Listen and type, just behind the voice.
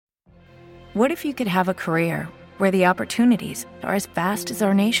What if you could have a career where the opportunities are as vast as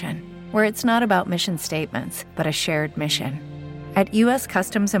our nation, where it's not about mission statements, but a shared mission? At U.S.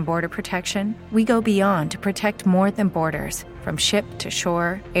 Customs and Border Protection, we go beyond to protect more than borders. From ship to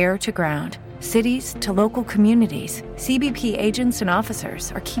shore, air to ground, cities to local communities, CBP agents and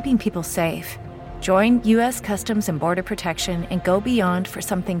officers are keeping people safe. Join U.S. Customs and Border Protection and go beyond for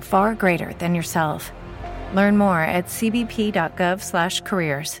something far greater than yourself. Learn more at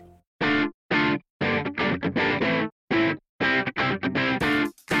cbp.gov/careers.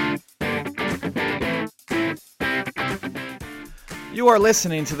 You are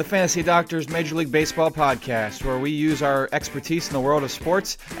listening to the Fantasy Doctors Major League Baseball podcast, where we use our expertise in the world of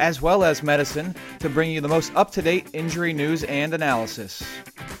sports as well as medicine to bring you the most up-to-date injury news and analysis.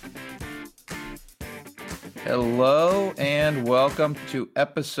 Hello and welcome to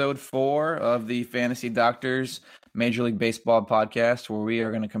episode 4 of the Fantasy Doctors Major League Baseball podcast, where we are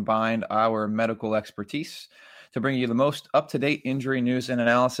going to combine our medical expertise to bring you the most up-to-date injury news and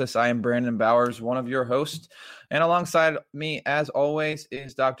analysis. I am Brandon Bowers, one of your hosts, and alongside me, as always,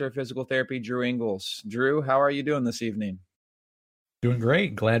 is Doctor of Physical Therapy, Drew Ingles. Drew, how are you doing this evening? Doing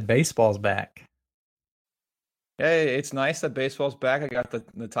great. Glad baseball's back. Hey, it's nice that baseball's back. I got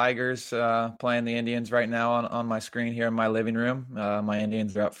the Tigers playing the Indians right now on my screen here in my living room. My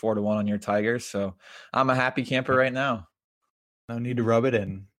Indians are up 4-1 on your Tigers, so I'm a happy camper right now. No need to rub it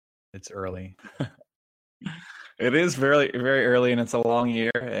in. It's early. It is very, very early, and it's a long year,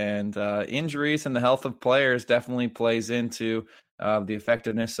 and injuries and the health of players definitely plays into the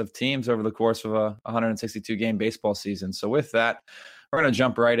effectiveness of teams over the course of a 162-game baseball season. So with that, we're going to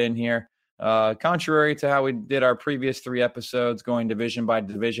jump right in here. Contrary to how we did our previous 3 episodes, going division by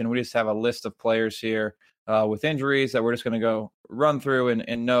division, we just have a list of players here with injuries that we're just going to go run through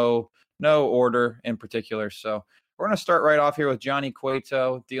in no order in particular. So we're going to start right off here with Johnny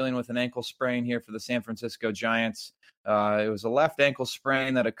Cueto dealing with an ankle sprain here for the San Francisco Giants. It was a left ankle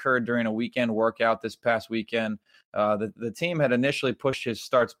sprain that occurred during a weekend workout this past weekend. The team had initially pushed his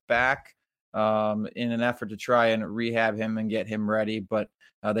starts back in an effort to try and rehab him and get him ready, but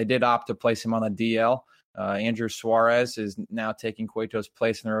they did opt to place him on the DL. Andrew Suarez is now taking Cueto's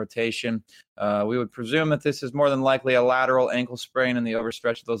place in the rotation. We would presume that this is more than likely a lateral ankle sprain in the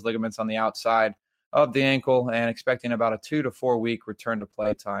overstretch of those ligaments on the outside of the ankle, and expecting about a 2 to 4 week return to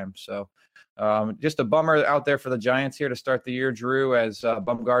play time. So just a bummer out there for the Giants here to start the year, Drew, as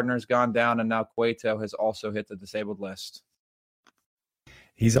Bumgarner's gone down and now Cueto has also hit the disabled list.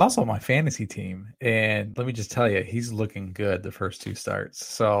 He's also on my fantasy team, and let me just tell you, he's looking good the first 2 starts.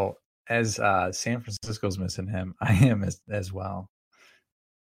 So as San Francisco's missing him, I am as well.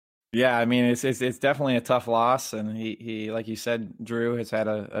 Yeah, I mean, it's definitely a tough loss, and he like you said, Drew, has had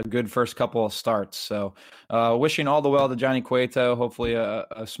a good first couple of starts. So wishing all the well to Johnny Cueto, hopefully a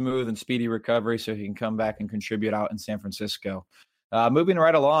smooth and speedy recovery so he can come back and contribute out in San Francisco. Moving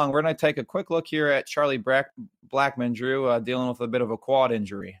right along, we're going to take a quick look here at Charlie Blackmon, Drew, dealing with a bit of a quad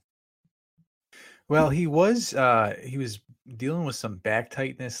injury. Well, he was dealing with some back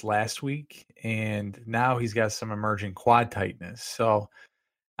tightness last week, and now he's got some emerging quad tightness. So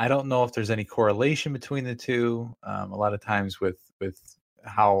I don't know if there's any correlation between the two. A lot of times with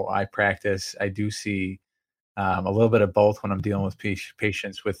how I practice, I do see a little bit of both when I'm dealing with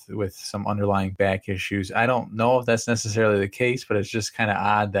patients with some underlying back issues. I don't know if that's necessarily the case, but it's just kind of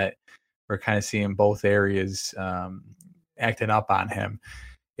odd that we're kind of seeing both areas acting up on him.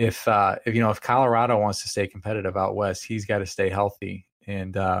 If Colorado wants to stay competitive out west, he's got to stay healthy.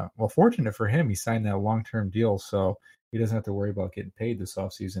 And fortunate for him, he signed that long-term deal, so he doesn't have to worry about getting paid this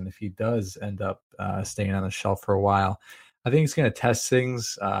offseason if he does end up staying on the shelf for a while. I think he's going to test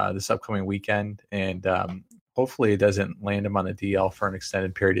things this upcoming weekend, and hopefully it doesn't land him on the DL for an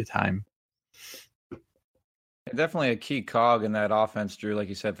extended period of time. Definitely a key cog in that offense, Drew. Like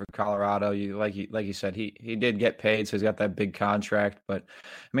you said, for Colorado, like you said, he did get paid, so he's got that big contract. But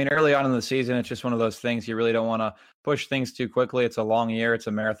I mean, early on in the season, it's just one of those things you really don't want to push things too quickly. It's a long year, it's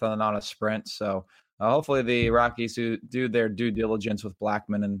a marathon, not a sprint. So hopefully the Rockies do their due diligence with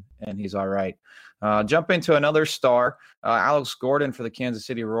Blackmon, and he's all right. Jump into another star, Alex Gordon for the Kansas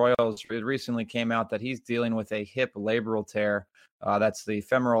City Royals. It recently came out that he's dealing with a hip labral tear. That's the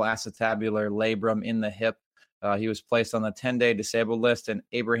femoral acetabular labrum in the hip. He was placed on the 10-day disabled list, and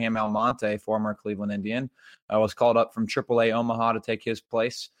Abraham Almonte, former Cleveland Indian, was called up from AAA Omaha to take his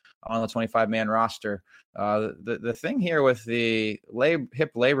place on the 25-man roster. The thing here with the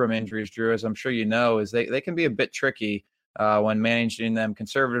hip labrum injuries, Drew, as I'm sure you know, is they can be a bit tricky when managing them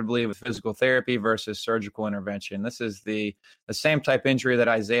conservatively with physical therapy versus surgical intervention. This is the same type injury that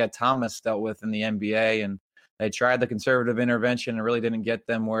Isaiah Thomas dealt with in the NBA, and they tried the conservative intervention and really didn't get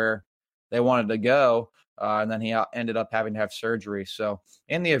them where they wanted to go, and then he ended up having to have surgery. So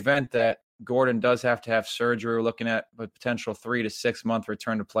in the event that Gordon does have to have surgery, we're looking at a potential 3 to 6 month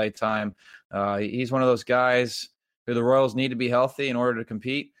return to play time. He's one of those guys who the Royals need to be healthy in order to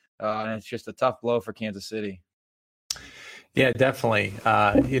compete, and it's just a tough blow for Kansas City. Yeah, definitely.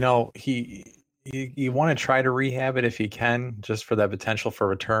 You want to try to rehab it if you can, just for that potential for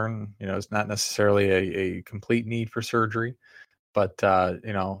return. It's not necessarily a complete need for surgery, but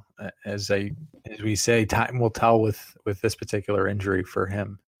as we say, time will tell with this particular injury for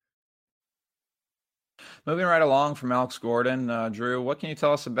him. Moving right along from Alex Gordon, Drew, what can you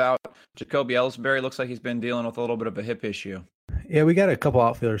tell us about Jacoby Ellsbury? Looks like he's been dealing with a little bit of a hip issue. Yeah, we got a couple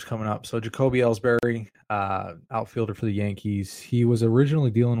outfielders coming up. So Jacoby Ellsbury, outfielder for the Yankees, he was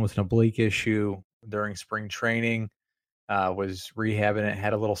originally dealing with an oblique issue during spring training, was rehabbing it,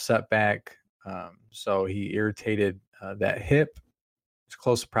 had a little setback. So he irritated that hip. It's a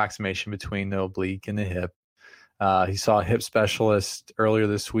close approximation between the oblique and the hip. He saw a hip specialist earlier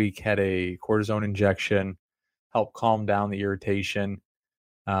this week, had a cortisone injection, helped calm down the irritation.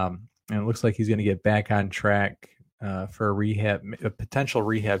 And it looks like he's going to get back on track for a potential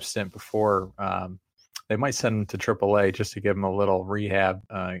rehab stint before they might send him to AAA just to give him a little rehab,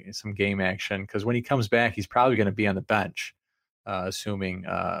 some game action. Because when he comes back, he's probably going to be on the bench, assuming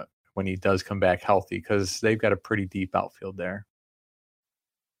when he does come back healthy, because they've got a pretty deep outfield there.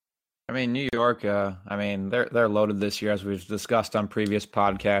 I mean, New York, they're loaded this year, as we've discussed on previous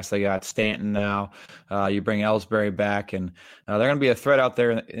podcasts. They got Stanton now. You bring Ellsbury back, and they're going to be a threat out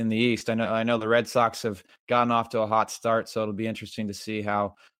there in the East. I know the Red Sox have gotten off to a hot start, so it'll be interesting to see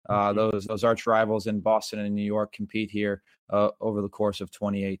how those arch rivals in Boston and New York compete here over the course of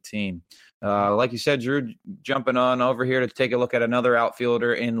 2018. Like you said, Drew, jumping on over here to take a look at another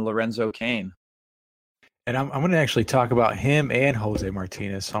outfielder in Lorenzo Cain. And I'm going to actually talk about him and Jose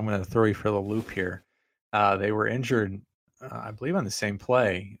Martinez, so I'm going to throw you for the loop here. They were injured, I believe, on the same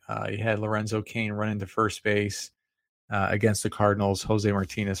play. You had Lorenzo Cain run into first base against the Cardinals, Jose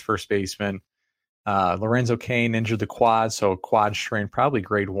Martinez, first baseman. Lorenzo Cain injured the quad, so quad strain, probably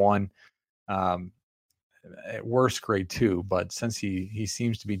grade 1. At worst, grade 2, but since he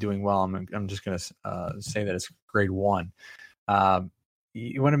seems to be doing well, I'm just going to say that it's grade 1.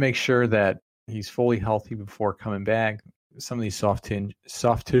 You want to make sure that he's fully healthy before coming back. Some of these soft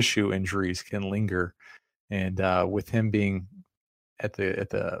tissue injuries can linger, and with him being at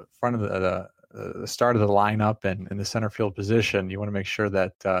the front of the start of the lineup and in the center field position, you want to make sure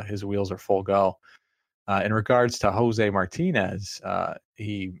that his wheels are full go. In regards to Jose Martinez,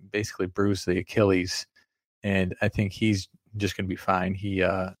 he basically bruised the Achilles, and I think he's just going to be fine. He's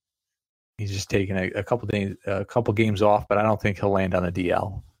just taking a couple games off, but I don't think he'll land on the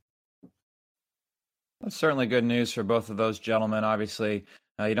DL. That's certainly good news for both of those gentlemen. Obviously,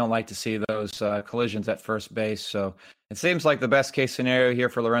 you don't like to see those collisions at first base. So it seems like the best case scenario here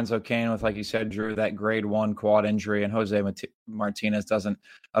for Lorenzo Cain with, like you said, Drew, that grade 1 quad injury, and Jose Martinez doesn't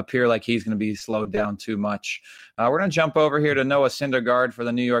appear like he's going to be slowed down too much. We're going to jump over here to Noah Syndergaard for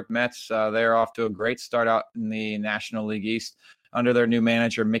the New York Mets. They're off to a great start out in the National League East under their new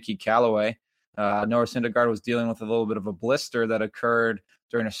manager, Mickey Callaway. Noah Syndergaard was dealing with a little bit of a blister that occurred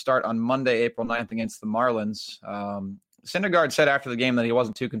during a start on Monday, April 9th against the Marlins. Syndergaard said after the game that he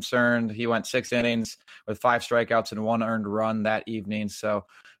wasn't too concerned. He went 6 innings with 5 strikeouts and 1 earned run that evening. So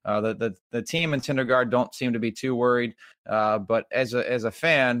the team and Syndergaard don't seem to be too worried. But as a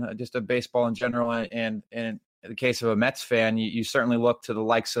fan, just of baseball in general, and in the case of a Mets fan, you certainly look to the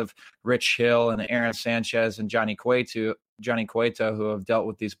likes of Rich Hill and Aaron Sanchez and Johnny Cueto, who have dealt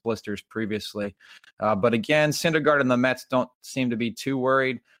with these blisters previously. But again, Syndergaard and the Mets don't seem to be too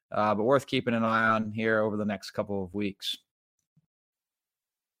worried, but worth keeping an eye on here over the next couple of weeks.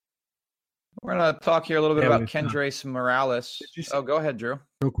 We're going to talk here a little bit about Kendrys Morales. Go ahead, Drew.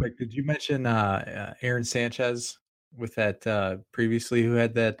 Real quick, did you mention Aaron Sanchez with that previously, who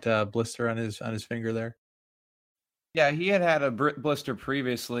had that blister on his finger there? Yeah, he had a blister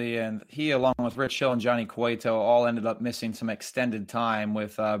previously, and he, along with Rich Hill and Johnny Cueto, all ended up missing some extended time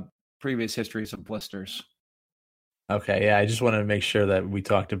with previous histories of blisters. Okay, yeah, I just wanted to make sure that we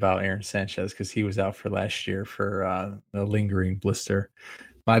talked about Aaron Sanchez because he was out for last year for a lingering blister.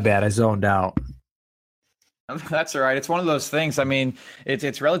 My bad, I zoned out. That's all right. It's one of those things. I mean,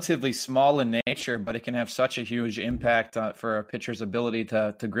 it's relatively small in nature, but it can have such a huge impact for a pitcher's ability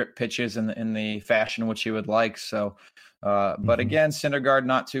to grip pitches in the fashion which he would like. So, but again, Syndergaard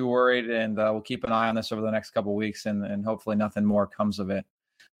not too worried, and we'll keep an eye on this over the next couple of weeks, and hopefully nothing more comes of it.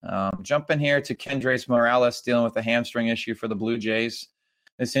 Jumping here to Kendrys Morales dealing with a hamstring issue for the Blue Jays.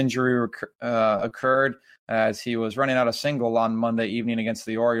 This injury occurred as he was running out a single on Monday evening against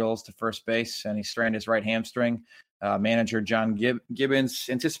the Orioles to first base, and he strained his right hamstring. Manager John Gibbons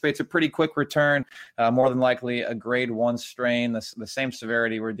anticipates a pretty quick return, more than likely a grade 1 strain, the same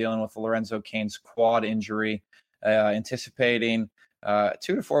severity we're dealing with Lorenzo Cain's quad injury, anticipating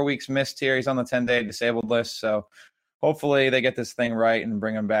 2 to 4 weeks missed here. He's on the 10-day disabled list, so hopefully they get this thing right and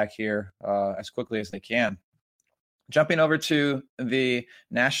bring him back here as quickly as they can. Jumping over to the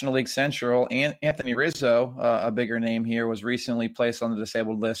National League Central, Anthony Rizzo, a bigger name here, was recently placed on the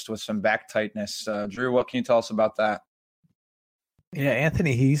disabled list with some back tightness. Drew, what can you tell us about that? Yeah,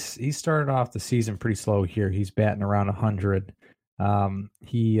 Anthony, he started off the season pretty slow here. He's batting around 100.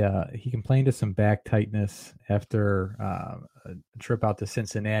 He complained of some back tightness after a trip out to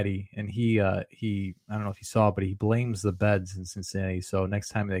Cincinnati, and he I don't know if you saw, but he blames the beds in Cincinnati. So next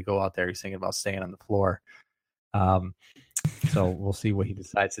time they go out there, he's thinking about staying on the floor. So we'll see what he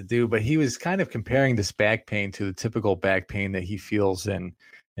decides to do. But he was kind of comparing this back pain to the typical back pain that he feels in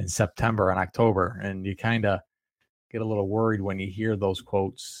September and October. And you kind of get a little worried when you hear those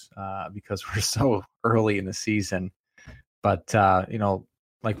quotes because we're so early in the season. But,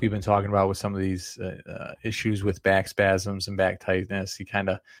 like we've been talking about with some of these issues with back spasms and back tightness, you kind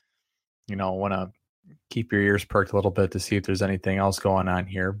of, want to keep your ears perked a little bit to see if there's anything else going on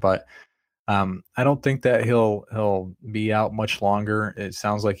here. But I don't think that he'll be out much longer. It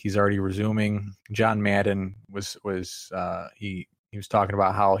sounds like he's already resuming. John Madden was he was talking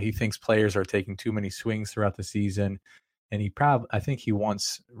about how he thinks players are taking too many swings throughout the season, and I think he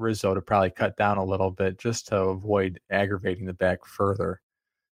wants Rizzo to probably cut down a little bit just to avoid aggravating the back further.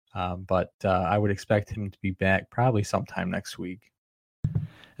 But I would expect him to be back probably sometime next week.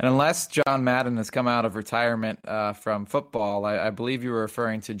 And unless John Madden has come out of retirement from football, I believe you were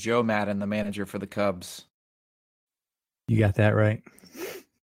referring to Joe Madden, the manager for the Cubs. You got that right.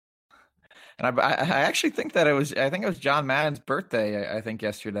 And I actually think that it was John Madden's birthday, I think,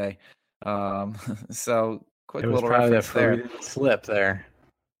 yesterday. So quick little reference there. Slip there.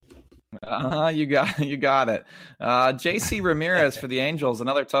 You got it. J.C. Ramirez for the Angels,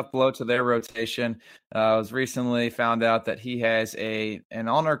 another tough blow to their rotation. Was recently found out that he has an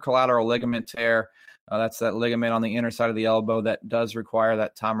ulnar collateral ligament tear. That's that ligament on the inner side of the elbow that does require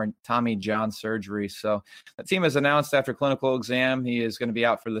that Tommy John surgery. So the team has announced after clinical exam he is going to be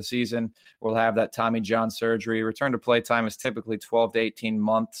out for the season. We'll have that Tommy John surgery. Return to play time is typically 12 to 18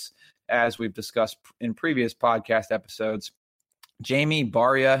 months, as we've discussed in previous podcast episodes. Jamie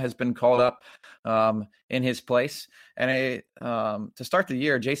Barria has been called up in his place. And to start the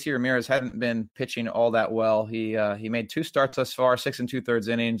year, J.C. Ramirez hadn't been pitching all that well. He made 2 starts thus far, 6 2/3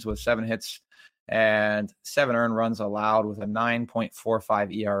 innings with 7 hits and 7 earned runs allowed with a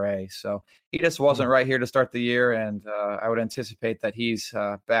 9.45 ERA. So he just wasn't right here to start the year, and I would anticipate that he's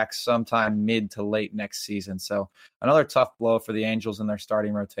back sometime mid to late next season. So another tough blow for the Angels in their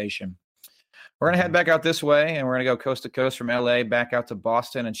starting rotation. We're going to head back out this way, and we're going to go coast to coast from L.A. back out to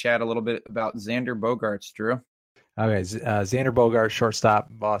Boston and chat a little bit about Xander Boegarts, Drew. Okay, Xander Boegarts, shortstop,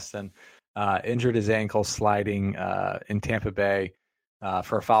 Boston, injured his ankle sliding in Tampa Bay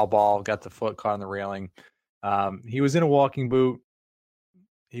for a foul ball, got the foot caught on the railing. He was in a walking boot.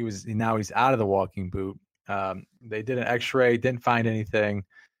 Now he's out of the walking boot. They did an X-ray, didn't find anything.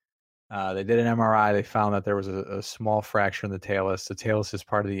 They did an MRI. They found that there was a small fracture in the talus. The talus is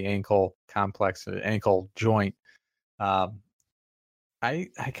part of the ankle complex, ankle joint. I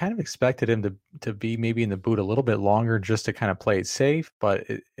kind of expected him to be maybe in the boot a little bit longer just to kind of play it safe, but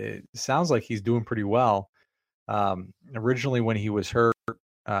it sounds like he's doing pretty well. Originally, when he was hurt,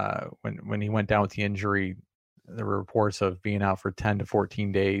 when he went down with the injury, there were reports of being out for 10 to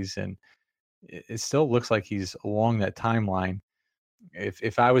 14 days, and it still looks like he's along that timeline.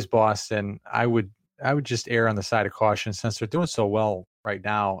 If I was Boston, I would just err on the side of caution since they're doing so well right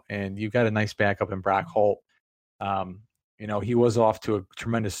now, and you've got a nice backup in Brock Holt. He was off to a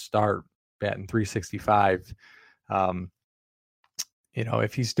tremendous start, batting .365.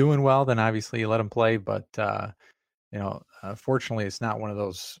 If he's doing well, then obviously you let him play. But fortunately, it's not one of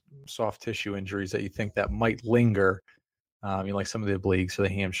those soft tissue injuries that you think that might linger. Like some of the obliques or the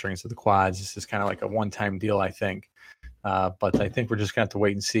hamstrings or the quads. This is kind of like a one-time deal, I think. But I think we're just going to have to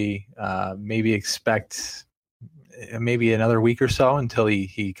wait and see. Maybe expect maybe another week or so until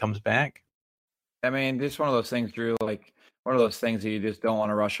he comes back. I mean, it's one of those things, Drew, like one of those things that you just don't want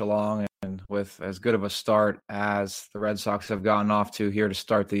to rush along. And with as good of a start as the Red Sox have gotten off to here to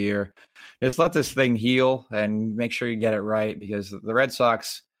start the year, just let this thing heal and make sure you get it right, because the Red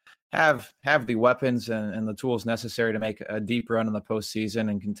Sox have the weapons and the tools necessary to make a deep run in the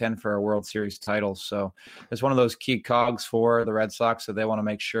postseason and contend for a World Series title. So it's one of those key cogs for the Red Sox that they want to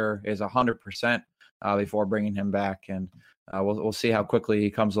make sure is 100% before bringing him back. And we'll see how quickly he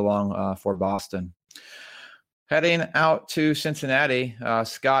comes along for Boston. Heading out to Cincinnati,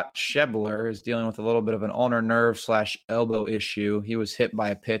 Scott Schebler is dealing with a little bit of an ulnar nerve / elbow issue. He was hit by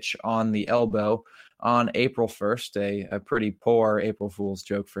a pitch on the elbow on April 1st, a pretty poor April Fool's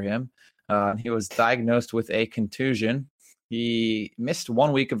joke for him. He was diagnosed with a contusion. He missed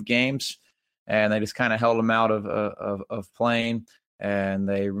 1 week of games, and they just kind of held him out of playing. And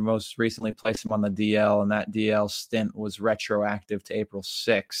they most recently placed him on the DL, and that DL stint was retroactive to April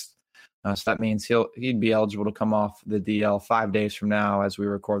 6th. So that means he'd be eligible to come off the DL 5 days from now as we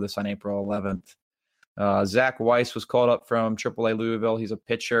record this on April 11th. Zach Weiss was called up from AAA Louisville. He's a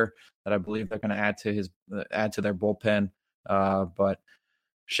pitcher that I believe they're going to add to their bullpen. But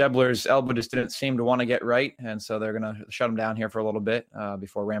Schebler's elbow just didn't seem to want to get right, and so they're going to shut him down here for a little bit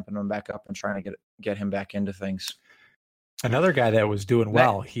before ramping him back up and trying to get him back into things. Another guy that was doing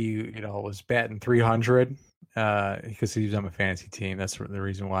well, he was batting 300 because he was on my fantasy team. That's the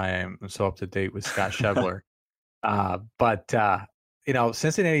reason why I'm so up to date with Scott Schebler. But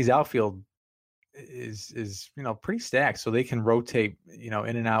Cincinnati's outfield is pretty stacked, so they can rotate in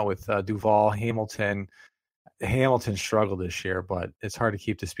and out with Duvall, Hamilton. Hamilton struggled this year, but it's hard to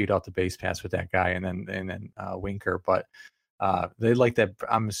keep the speed off the base pass with that guy, and then Winker. But they'd like that.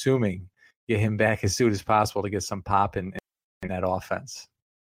 I'm assuming get him back as soon as possible to get some pop in that offense.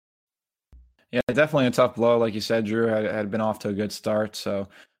 Yeah, definitely a tough blow, like you said, Drew. Had been off to a good start, so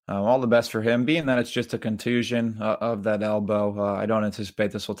all the best for him. Being that it's just a contusion of that elbow, I don't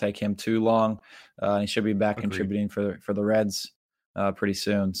anticipate this will take him too long. He should be back contributing for the Reds pretty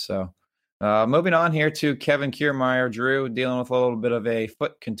soon. So moving on here to Kevin Kiermaier, Drew, dealing with a little bit of a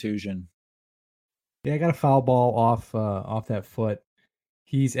foot contusion. Yeah, I got a foul ball off that foot.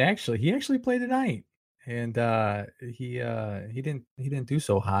 He actually played tonight, and he didn't do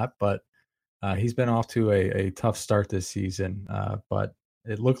so hot, but he's been off to a tough start this season. But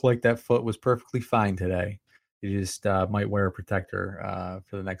it looked like that foot was perfectly fine today. He just might wear a protector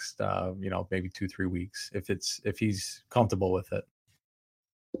for the next maybe 2-3 weeks if he's comfortable with it.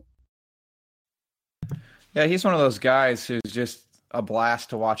 Yeah, he's one of those guys who's just a blast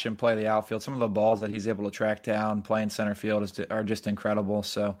to watch him play the outfield. Some of the balls that he's able to track down playing center field are just incredible.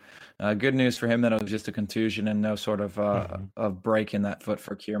 So good news for him that it was just a contusion and no sort of break in that foot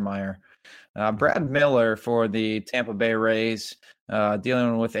for Kiermaier. Brad Miller for the Tampa Bay Rays,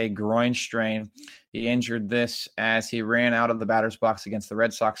 dealing with a groin strain. He injured this as he ran out of the batter's box against the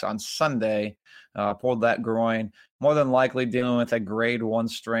Red Sox on Sunday, pulled that groin, more than likely dealing with a grade 1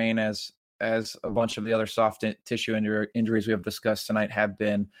 strain as a bunch of the other soft tissue injuries we have discussed tonight have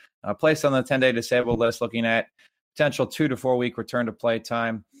been placed on the 10-day disabled list, looking at potential 2 to 4 week return to play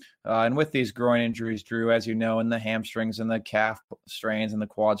time. And with these groin injuries, Drew, as you know, and the hamstrings and the calf strains and the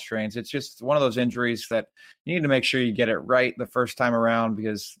quad strains, it's just one of those injuries that you need to make sure you get it right the first time around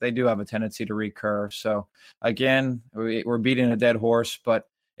because they do have a tendency to recur. So again, we're beating a dead horse, but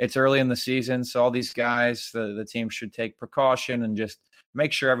it's early in the season. So all these guys, the team should take precaution and just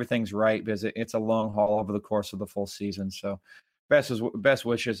make sure everything's right because it's a long haul over the course of the full season. So best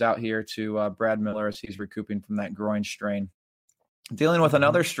wishes out here to Brad Miller as he's recouping from that groin strain. Dealing with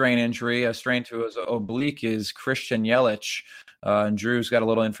another strain injury, a strain to his oblique, is Christian Yelich. And Drew's got a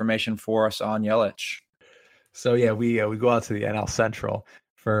little information for us on Yelich. So, yeah, we go out to the NL Central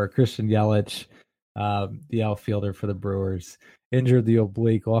for Christian Yelich, the outfielder for the Brewers. Injured the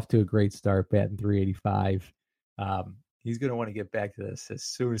oblique, off to a great start, batting .385. He's going to want to get back to this as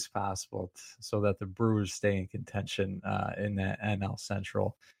soon as possible so that the Brewers stay in contention in that NL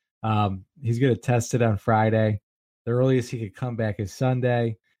Central. He's going to test it on Friday. The earliest he could come back is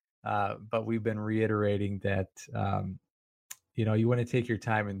Sunday, but we've been reiterating that, you want to take your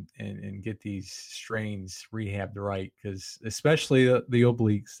time and get these strains rehabbed right because especially the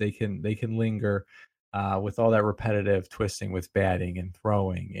obliques, they can linger with all that repetitive twisting with batting and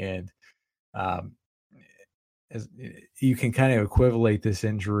throwing. And as you can kind of equivalate this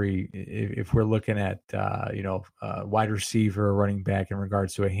injury if we're looking at wide receiver or running back in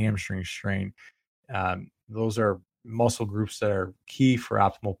regards to a hamstring strain. Those are muscle groups that are key for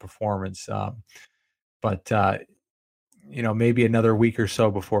optimal performance. But maybe another week or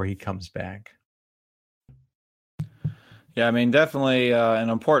so before he comes back. Yeah, I mean, definitely an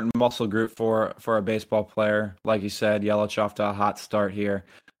important muscle group for a baseball player. Like you said, Yelich off to a hot start here.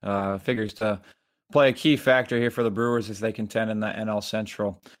 Figures to play a key factor here for the Brewers as they contend in the NL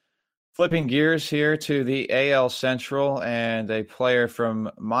Central. Flipping gears here to the AL Central and a player from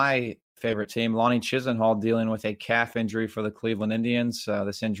my favorite team, Lonnie Chisenhall, dealing with a calf injury for the Cleveland Indians.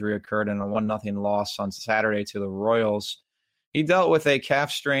 This injury occurred in a 1-0 loss on Saturday to the Royals. He dealt with a calf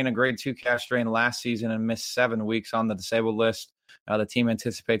strain, a grade 2 calf strain last season and missed 7 weeks on the disabled list. The team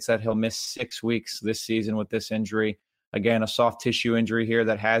anticipates that he'll miss 6 weeks this season with this injury. Again, a soft tissue injury here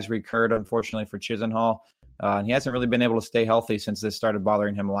that has recurred, unfortunately, for Chisenhall. And he hasn't really been able to stay healthy since this started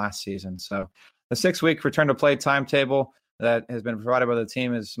bothering him last season. So the 6-week return to play timetable that has been provided by the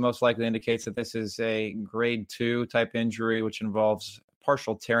team is most likely indicates that this is a grade 2 type injury, which involves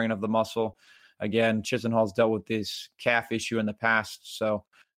partial tearing of the muscle. Again, Chisenhall's dealt with this calf issue in the past, so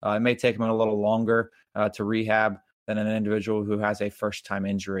it may take him a little longer to rehab than an individual who has a first-time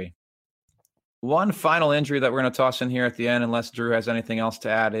injury. One final injury that we're going to toss in here at the end, unless Drew has anything else to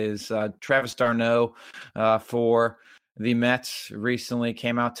add, is Travis d'Arnaud for the Mets. Recently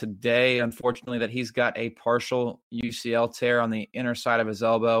came out today, unfortunately, that he's got a partial UCL tear on the inner side of his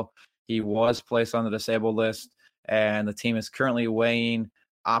elbow. He was placed on the disabled list, and the team is currently weighing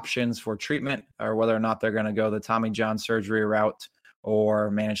options for treatment or whether or not they're going to go the Tommy John surgery route or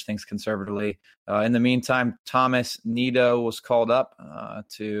manage things conservatively. In the meantime, Thomas Nido was called up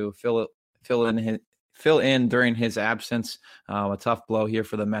to fill in during his absence. A tough blow here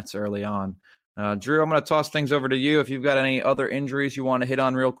for the Mets early on. Drew, I'm going to toss things over to you. If you've got any other injuries you want to hit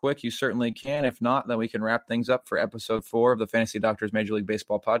on real quick, you certainly can. If not, then we can wrap things up for episode 4 of the Fantasy Doctors Major League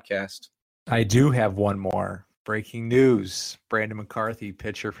Baseball podcast. I do have one more. Breaking news. Brandon McCarthy,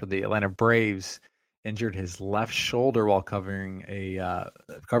 pitcher for the Atlanta Braves, injured his left shoulder while covering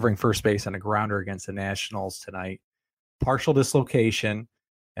first base on a grounder against the Nationals tonight. Partial dislocation.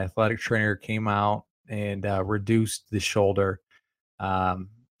 Athletic trainer came out and reduced the shoulder.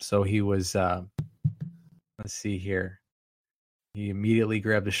 So he was, let's see here. He immediately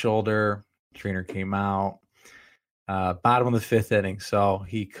grabbed the shoulder. Trainer came out. Bottom of the 5th inning. So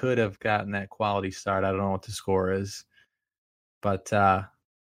he could have gotten that quality start. I don't know what the score is. But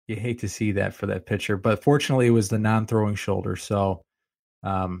you hate to see that for that pitcher. But fortunately, it was the non-throwing shoulder. So,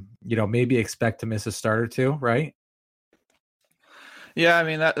 maybe expect to miss a start or two, right? Yeah, I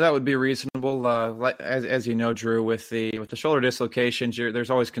mean that would be reasonable. As you know, Drew, with the shoulder dislocations, there's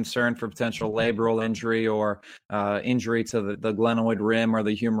always concern for potential labral injury or injury to the glenoid rim or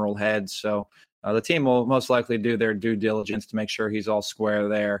the humeral head. So the team will most likely do their due diligence to make sure he's all square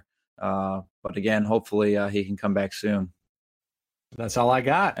there. But again, hopefully he can come back soon. That's all I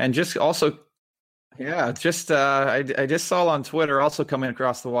got. And just also. Yeah, I just saw on Twitter, also coming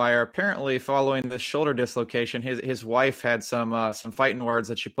across the wire, apparently following the shoulder dislocation, his wife had some fighting words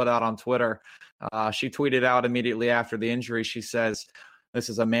that she put out on Twitter. She tweeted out immediately after the injury. She says, this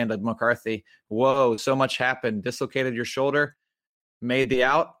is Amanda McCarthy. Whoa, so much happened. Dislocated your shoulder, made the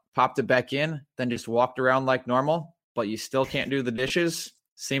out, popped it back in, then just walked around like normal, but you still can't do the dishes?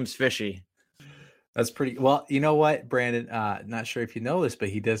 Seems fishy. That's pretty, well, you know what, Brandon, not sure if you know this, but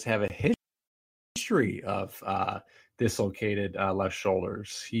he does have a history of dislocated left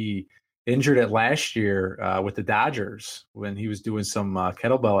shoulders. He injured it last year with the Dodgers when he was doing some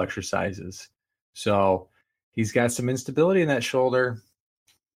kettlebell exercises. So he's got some instability in that shoulder.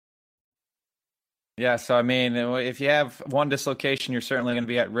 Yeah, so I mean, if you have one dislocation, you're certainly going to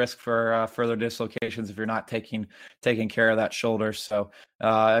be at risk for further dislocations if you're not taking care of that shoulder. So,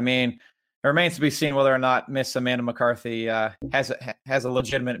 I mean, it remains to be seen whether or not Miss Amanda McCarthy has a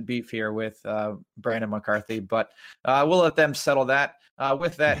legitimate beef here with Brandon McCarthy, but we'll let them settle that.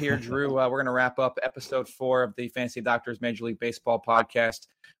 With that here, Drew, we're going to wrap up episode 4 of the Fantasy Doctors Major League Baseball podcast.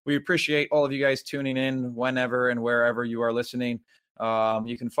 We appreciate all of you guys tuning in whenever and wherever you are listening.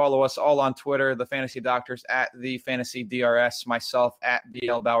 You can follow us all on Twitter, the Fantasy Doctors at the Fantasy DRS, myself at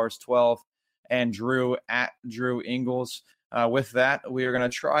BLBowers12, and Drew at Drew Ingles. With that, we are going to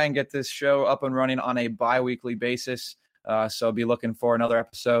try and get this show up and running on a bi-weekly basis. So be looking for another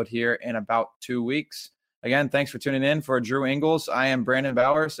episode here in about 2 weeks. Again, thanks for tuning in. For Drew Ingles, I am Brandon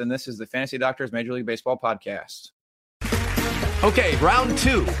Bowers, and this is the Fantasy Doctors Major League Baseball podcast. Okay, round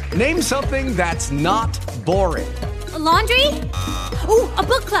 2. Name something that's not boring. A laundry? Ooh, a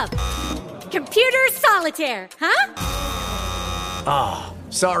book club. Computer solitaire, huh? Ah,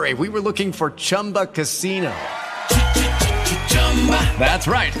 sorry, we were looking for Chumba Casino. That's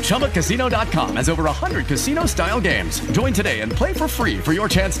right. ChumbaCasino.com has over 100 casino-style games. Join today and play for free for your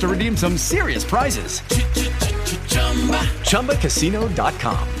chance to redeem some serious prizes.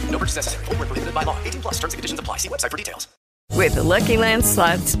 ChumbaCasino.com. No purchase necessary. Void where prohibited by law. 18+. Terms and conditions apply. See website for details. With the Lucky Land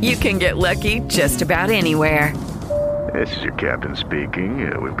Slots, you can get lucky just about anywhere. This is your captain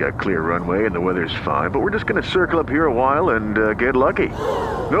speaking. We've got clear runway and the weather's fine, but we're just going to circle up here a while and get lucky.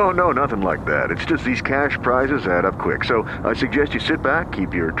 No, nothing like that. It's just these cash prizes add up quick. So I suggest you sit back,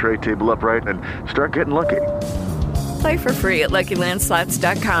 keep your tray table upright, and start getting lucky. Play for free at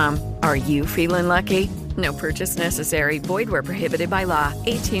LuckyLandSlots.com. Are you feeling lucky? No purchase necessary. Void where prohibited by law.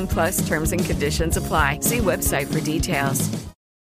 18+ terms and conditions apply. See website for details.